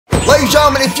Ladies and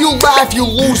gentlemen, if you laugh, you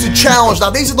lose the challenge. Now,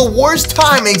 these are the worst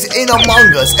timings in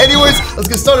Among Us. Anyways, let's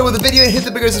get started with the video and hit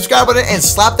the bigger subscribe button and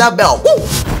slap that bell. Woo!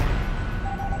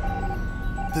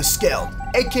 The Scaled,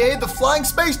 aka the Flying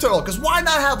Space Turtle. Because why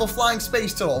not have a Flying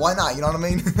Space Turtle? Why not? You know what I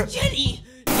mean? Jenny,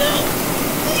 no!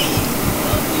 Please,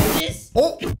 don't do this!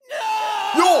 Oh! No!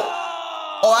 Yo!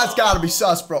 Oh, that's gotta be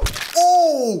sus, bro.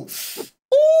 Oh!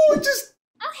 Oh, just...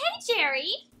 Oh, hey,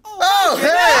 Jerry.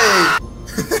 Oh, hey!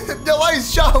 Yo, ladies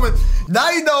and gentlemen, now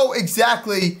you know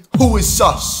exactly who is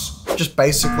sus. Just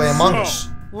basically Among Us.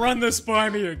 Run this by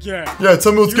me again. Yeah,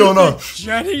 tell me what's going on.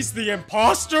 Jenny's the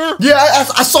imposter? Yeah,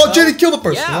 I saw Jenny kill the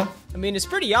person. Yeah, Huh? I mean, it's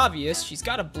pretty obvious. She's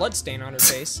got a blood stain on her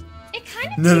face. It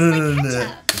kind of No. tastes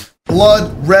like ketchup.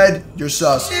 Blood, red, you're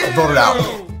sus. Voted out.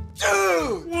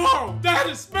 Dude! Whoa, that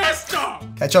is messed up!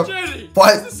 Ketchup. Jenny,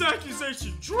 What? is this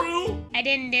accusation true? I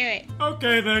didn't do it.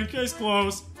 Okay then, case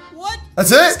closed. What? That's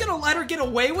You're just it? gonna let her get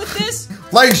away with this?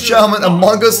 Ladies and gentlemen,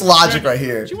 Among Us logic right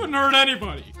here. She wouldn't hurt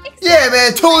anybody. Yeah,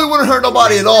 man, totally wouldn't hurt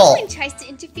nobody at No all. one tries to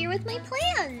interfere with my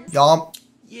plans. Y'all,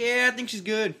 Yeah, I think she's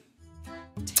good.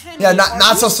 Tenny, yeah, are not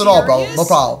you sus at all, bro. serious? No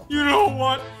problem. You know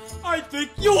what? I think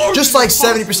you're Just the like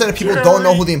imposter, 70% of people Jerry. don't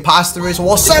know who the imposter is,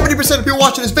 well, 70% of people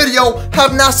watching this video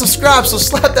have not subscribed, so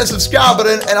slap that subscribe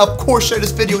button and of course share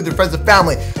this video with your friends and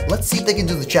family. Let's see if they can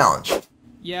do the challenge.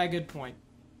 Yeah, good point.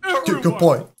 Everyone, Good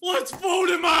point. Let's vote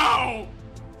him out!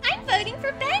 I'm voting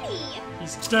for Benny.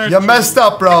 He's dead. You messed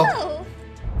up, bro. Oh,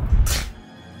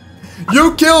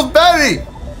 You killed Benny!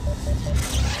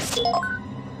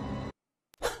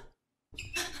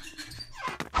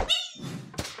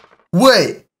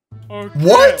 Wait, Okay,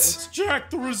 What? Let's check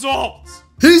the results.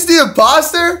 he's the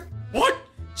imposter? What?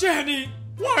 Jenny,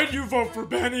 why'd you vote for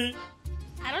Benny?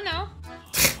 I don't know.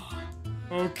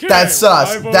 Okay. That's I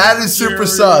sus. voted That for is super Jerry.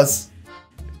 sus.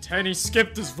 Tenny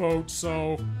skipped his vote,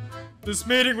 so this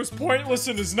meeting was pointless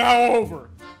and is now over.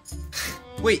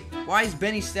 Wait, why is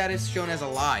Benny's status shown as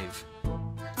alive?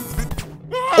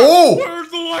 Ah, Oh! Where'd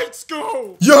the lights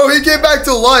go? Yo, he came back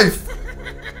to life.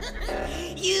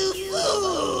 You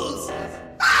fools!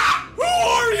 Who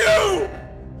are you?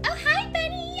 Oh, hi,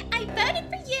 Benny. I voted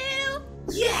for you.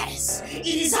 Yes, it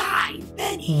is I,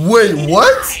 Benny. Wait, And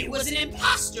what? I was an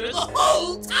imposter the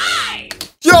whole time.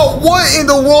 Yo, what in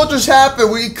the world just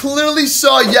happened? We clearly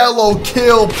saw Yellow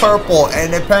kill Purple,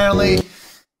 and apparently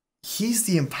he's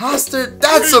the imposter.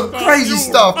 That's some crazy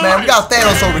stuff, man. We got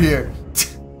Thanos over here.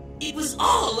 It was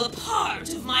all a part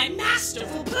of my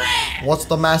masterful plan. What's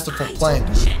the masterful I plan?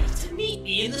 told Jenny to meet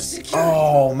me in the security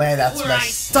Oh man, that's where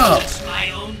messed I up. staged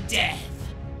my own death.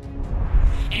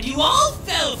 And you all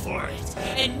fell for it.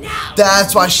 And now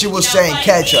That's why she was saying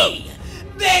ketchup. me,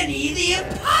 Benny the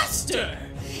imposter.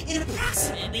 In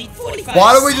approximately 45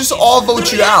 Why don't we just seconds, all vote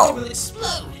the you out? reactor will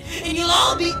explode, and you'll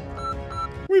all be.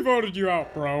 We voted you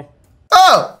out, bro.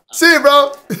 Oh, see you,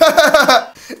 bro.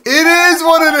 It is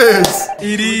what it is.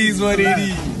 It is what it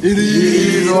is. It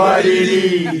is what it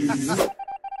is.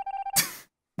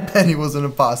 Benny was an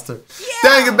imposter.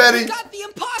 Dang it, Benny. We got the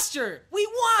imposter! We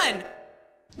won!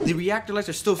 The reactor lights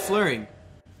are still flaring.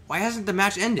 Why hasn't the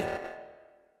match ended?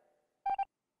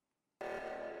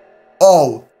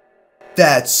 Oh,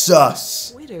 that's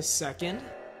sus. Wait a second.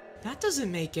 That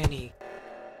doesn't make any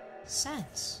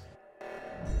sense.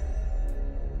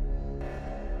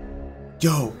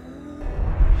 Yo,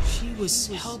 She was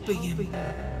helping him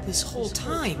this whole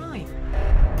time.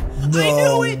 no I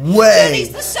knew it! way. Jenny's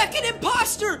the second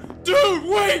imposter! Dude,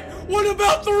 wait! What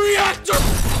about the reactor?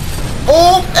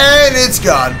 Oh, and it's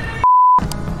gone.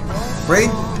 Green?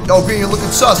 Oh, Green, you're looking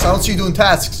sus. I don't see you doing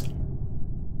tasks.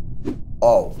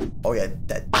 Oh, yeah,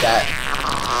 that.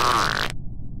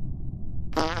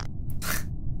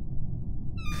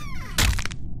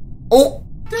 Oh.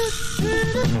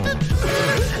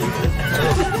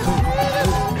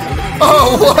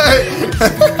 Oh,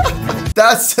 what?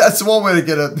 That's one way to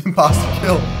get an imposter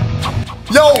kill.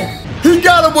 Yo, he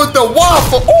got him with the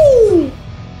waffle. Ooh.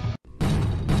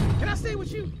 Can I stay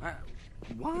with you?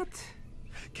 What?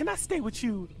 Can I stay with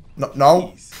you?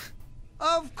 No.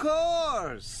 Of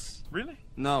course. Really?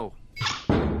 No.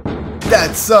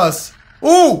 That's sus.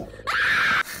 Ooh.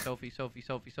 Sophie.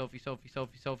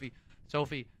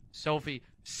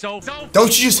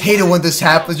 Don't you just hate it when this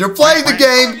happens? You're playing the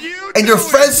game, and your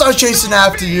friends start chasing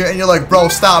after you, and you're like, bro,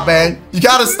 stop, man. You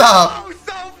gotta stop.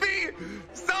 Sophie!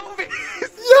 Sophie!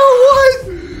 Yo, what?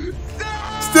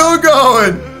 Still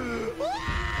going.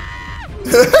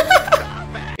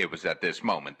 It was at this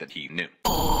moment that he knew.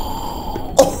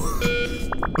 Oh.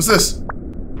 What's this?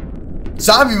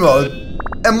 Zombie mode.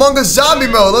 Among Us zombie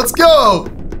mode. Let's go.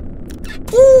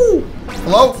 Woo.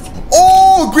 Hello?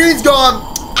 Oh, Green's gone.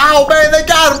 Ow, man, they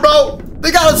got him, bro.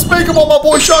 They got Unspeakable, my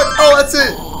boy Shark. Oh, that's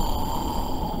it.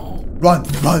 Run,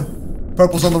 run.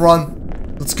 Purple's on the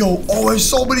run. Let's go. Oh, there's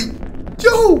so many.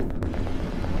 Yo.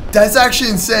 That's actually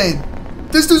insane.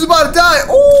 This dude's about to die.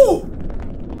 Oh.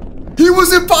 He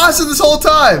was imposter this whole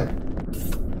time.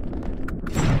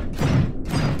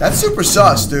 That's super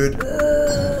sus, dude.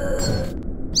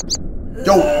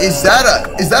 Yo, is that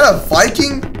a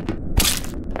Viking?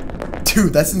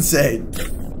 Dude, that's insane.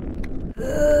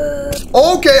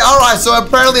 Okay, alright, so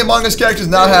apparently Among Us characters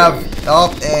now have...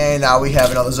 Oh, and now we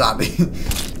have another zombie.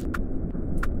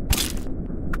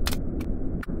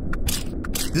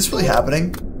 Is this really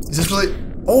happening? Is this really...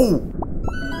 Oh!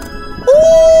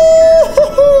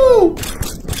 Ooh!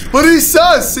 But he's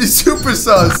sus! He's super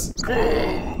sus!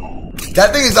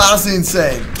 That thing is honestly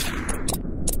insane.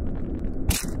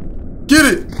 Get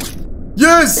it!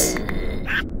 Yes!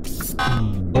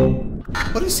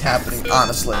 What is happening,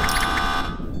 honestly?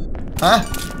 Huh?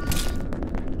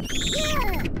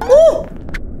 Woo!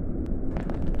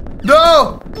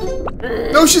 No!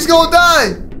 No, she's gonna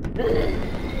die!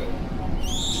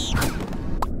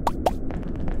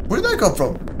 Where did that come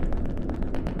from?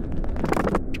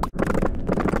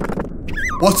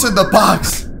 What's in the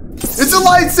box? It's a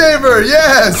lightsaber!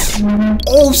 Yes!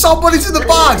 Oh, somebody's in the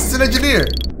box! It's an engineer.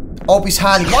 Oh, he's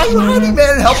hiding. Why are you hiding,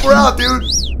 man? Help her out, dude.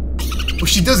 Well,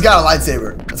 she does got a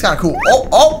lightsaber. That's kind of cool.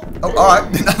 Oh,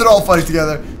 alright. They're all fighting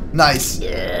together. Nice.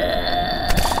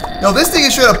 Yo, this thing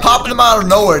is straight up popping them out of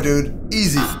nowhere, dude.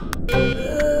 Easy.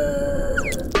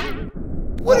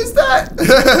 What is that?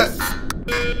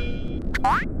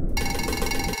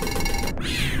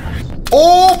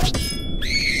 Oh!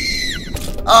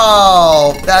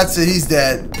 Oh, that's it. He's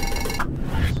dead.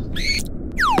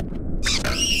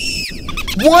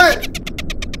 What?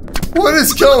 What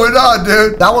is going on,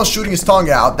 dude? That one's shooting his tongue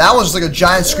out. That one's just like a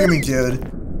giant screaming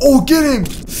dude. Oh, get him!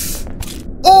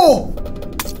 Oh!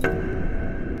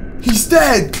 He's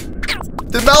dead!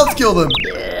 The mouth killed him.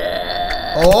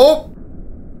 Oh!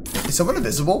 Is someone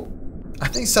invisible? I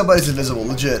think somebody's invisible,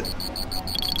 legit.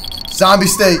 Zombie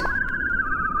state.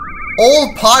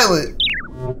 Old pilot.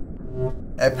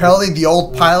 Apparently the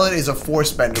old pilot is a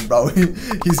force bender, bro.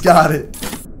 He's got it.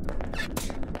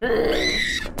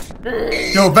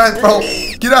 Yo, vent, bro.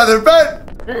 Get out of there, vent.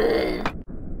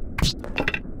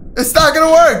 It's not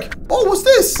gonna work. Oh, what's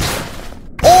this?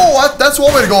 Oh, that's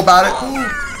one way to go about it. Oh,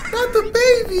 not the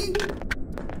baby.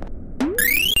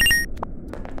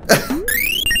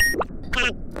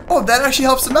 Oh, that actually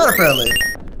helps them out, apparently.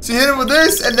 So you hit him with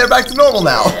this, and they're back to normal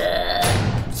now.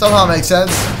 Somehow makes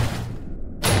sense.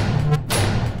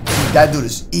 Dude, that dude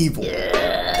is evil.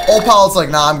 Old pilot's like,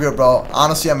 nah, I'm good, bro.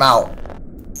 Honestly, I'm out.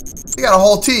 We got a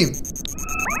whole team.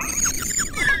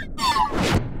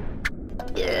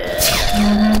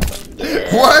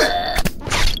 What?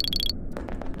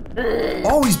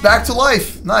 Oh, he's back to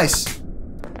life. Nice.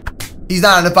 He's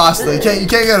not an imposter. You can't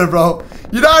get it, bro.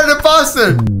 You're not an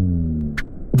imposter.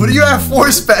 But you have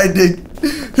force bending.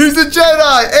 He's a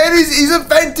Jedi, and he's a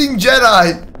venting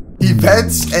Jedi. He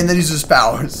vents and then uses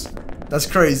powers. That's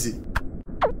crazy.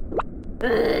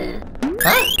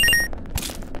 Huh?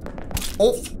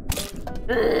 Oh.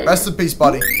 Rest in peace,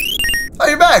 buddy. Oh,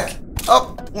 you're back.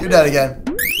 Oh, you're dead again.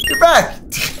 You're back.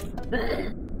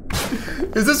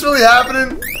 Is this really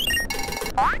happening?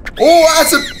 Oh,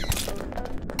 that's a...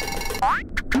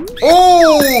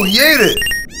 Oh, he ate it.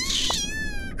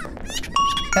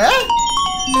 Huh?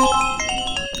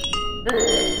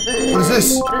 What is this?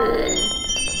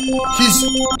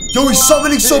 He's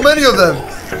summoning so many of them.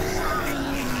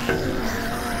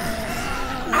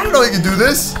 I don't know he can do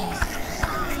this.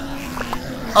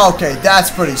 Okay,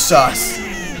 that's pretty sus.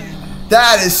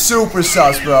 That is super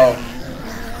sus, bro.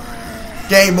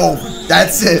 Game over.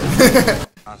 That's it.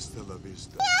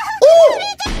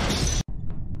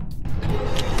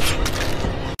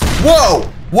 Whoa!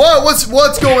 What?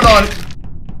 What's going on?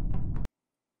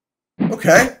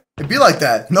 Okay, it'd be like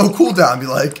that. No cooldown, be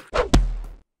like.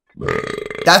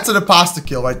 That's an imposter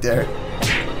kill right there.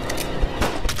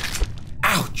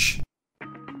 Ouch.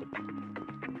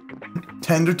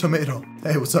 Tender tomato.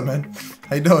 Hey, what's up, man?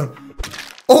 How you doing?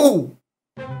 Oh!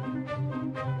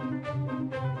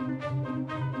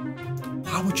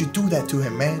 Why would you do that to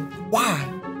him, man? Why?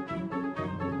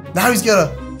 Now he's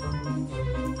gonna...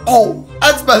 Oh,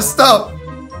 that's messed up.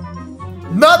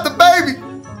 Not the baby.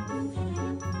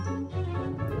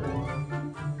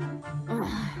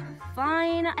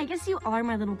 Fine, I guess you are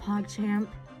my little PogChamp.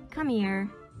 Come here.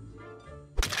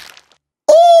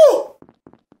 Oh!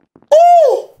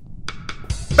 Oh!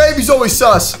 Baby's always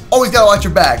sus. Always gotta watch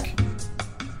your back.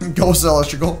 Ghost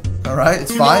electrical. Alright,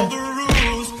 it's fine.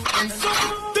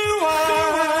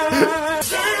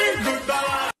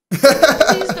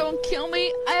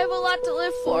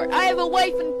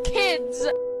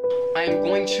 I am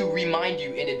going to remind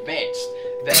you in advance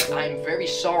that I'm very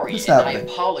sorry What's and happening? I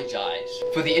apologize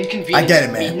for the inconvenience I get it,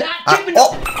 of man. me not giving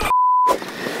up.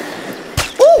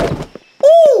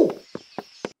 Ooh!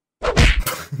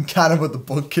 Got him with the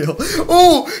book kill.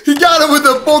 Ooh! He got him with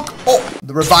the book. Oh,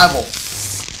 the revival.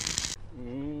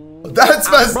 That's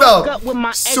messed up.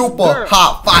 Super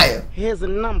hot fire. Here's a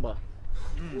number.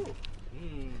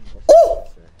 Ooh!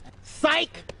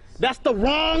 Psych! That's the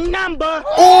wrong number!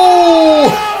 Ooh!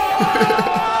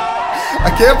 I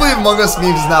can't believe Among Us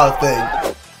memes is now a thing.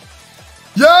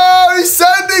 Yo, he's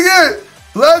sending it!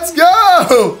 Let's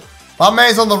go! My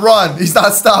man's on the run. He's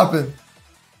not stopping.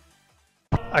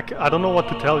 I don't know what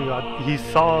to tell you. He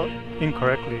saw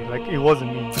incorrectly. Like, it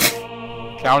wasn't me.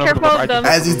 Careful of them.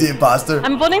 As he's the imposter.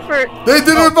 I'm voting for... They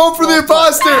didn't vote for the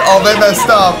imposter! Oh, they messed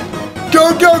up.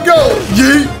 Go, go, go!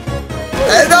 Yeet!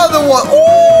 Another one!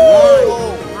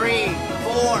 Ooh! 3,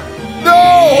 4.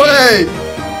 No way!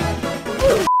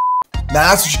 Now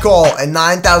that's what you call a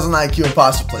 9,000 IQ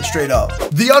imposter play, straight up.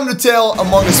 The Undertale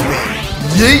Among Us meme.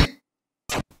 Yeet!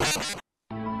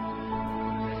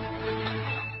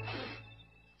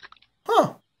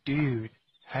 Huh. Dude,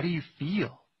 how do you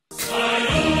feel?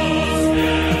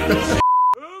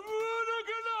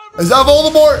 Is that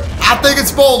Voldemort? I think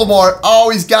it's Voldemort. Oh,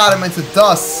 he's got him into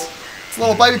dust. It's a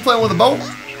little baby playing with a boat.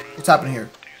 What's happening here?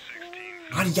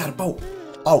 How do you got a boat?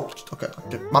 Oh, okay.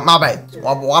 My bad.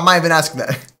 Why am I even asking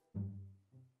that?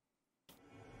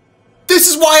 This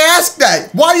is why I asked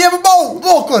that. Why do you have a boat?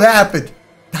 Look what happened.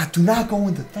 Now, do not go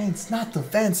in the vents. Not the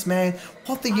vents, man.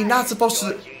 One thing you're not supposed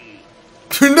to...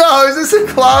 No, is this a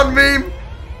clown meme?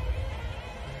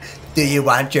 Do you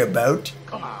want your boat?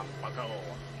 Come on, bucko.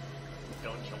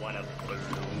 Don't you want a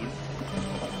balloon?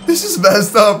 This is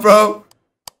messed up, bro.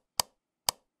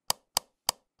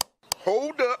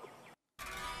 Hold up.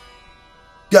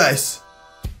 Guys.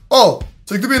 Oh,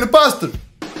 so you could be an imposter.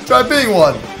 Try being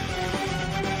one.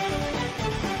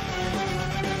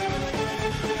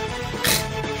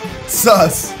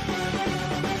 Sus.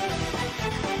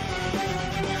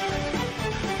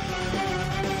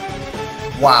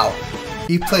 Wow.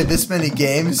 He played this many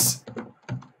games.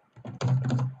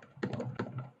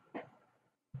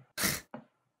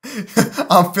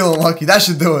 I'm feeling lucky. That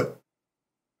should do it.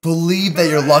 Believe that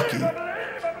you're lucky.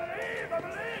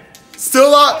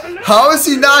 Still not. How is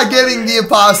he not getting the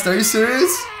imposter? Are you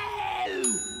serious?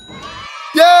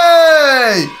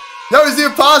 Yay! That was the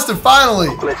imposter finally.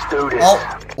 Let's do this.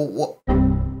 Oh, what?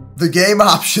 The game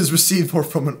options received were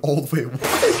from an old way.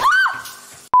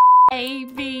 A,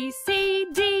 B, C,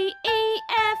 D, E,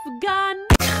 F, gun.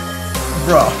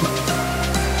 Bro.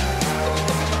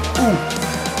 Ooh.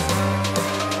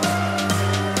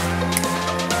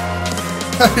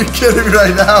 Are you kidding me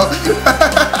right now?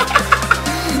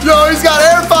 Yo, he's got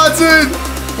AirPods in!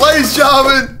 Ladies and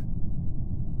gentlemen!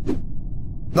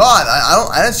 No,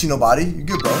 I didn't see nobody. You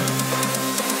good, bro.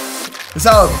 This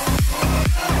how...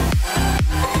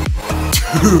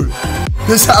 Dude.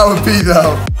 This how it be,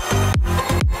 though.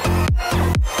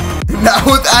 Now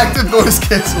with active noise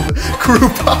canceled.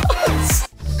 Groupons.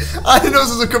 I didn't know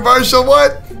this was a commercial.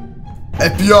 What?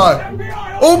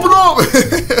 FBI. Open up!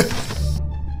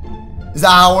 Is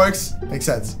that how it works? Makes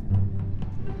sense.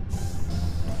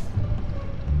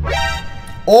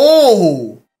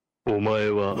 Oh! Well.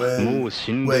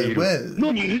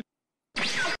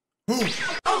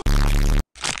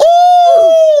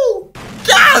 Oh!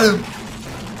 Got him!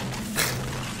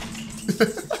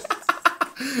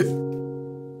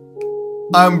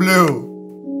 I'm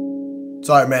blue.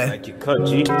 Sorry, man. Like you cut,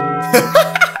 G.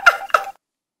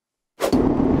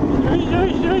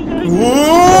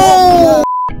 Whoa!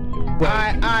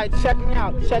 Alright, check me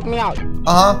out. Check me out.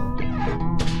 Uh-huh.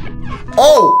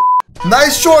 Oh!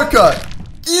 Nice shortcut!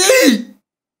 Yee!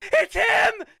 It's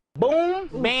him! Boom,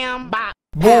 bam, bop.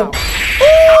 Boom.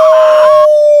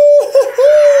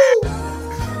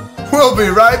 We'll be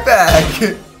right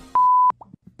back.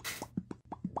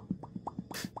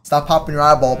 Stop popping your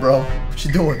eyeball, bro. What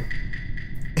you doing?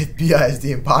 FBI is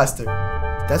the imposter.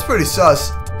 That's pretty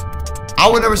sus. I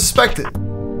would never suspect it.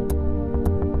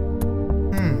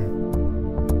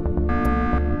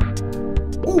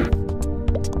 Ooh.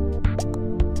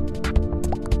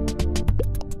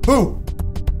 Who?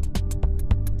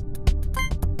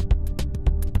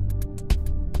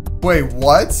 Wait,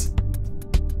 what?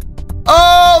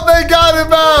 Oh, they got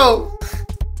him out!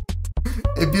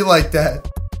 It'd be like that.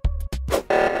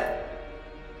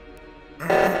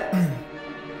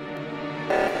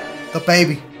 The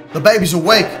baby. The baby's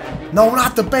awake. No,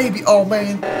 not the baby. Oh,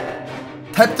 man.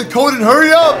 Type the code and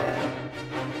hurry up.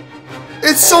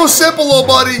 It's so simple, little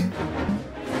buddy.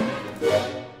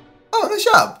 Oh, nice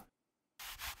job.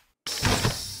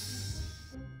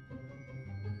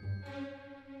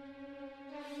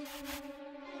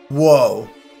 Whoa.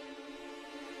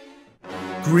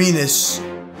 Greenish.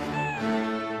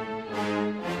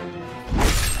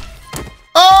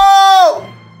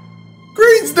 Oh!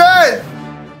 Green's dead!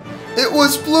 It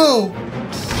was blue.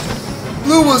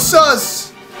 Blue was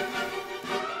sus.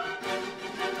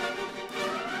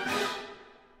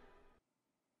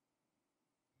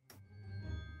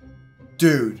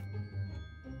 Dude.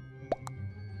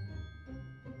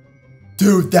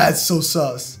 Dude, that's so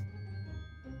sus.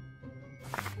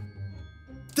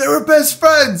 They were best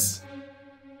friends.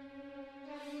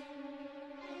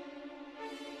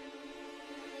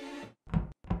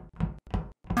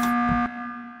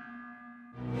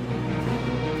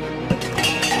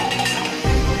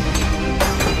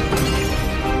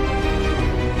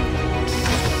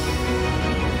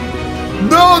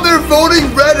 No, they're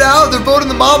voting Red out. They're voting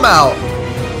the mom out.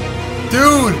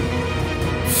 Dude.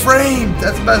 Framed.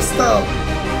 That's messed up.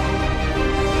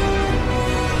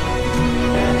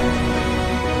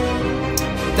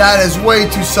 That is way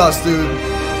too sus, dude.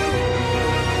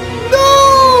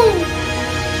 No!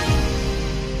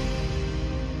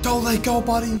 Don't let go,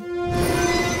 buddy.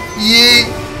 Yeet.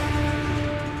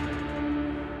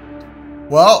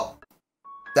 Well,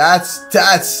 that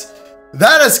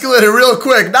escalated real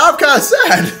quick. Now I'm kind of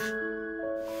sad.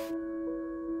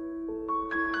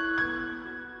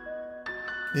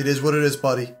 It is what it is,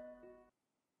 buddy.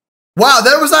 Wow,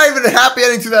 there was not even a happy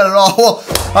ending to that at all. Well,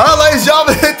 alright, ladies and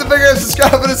gentlemen, hit the big ass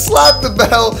subscribe button, slap the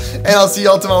bell, and I'll see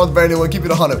y'all tomorrow with a brand new one. Keep it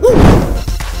 100. Woo!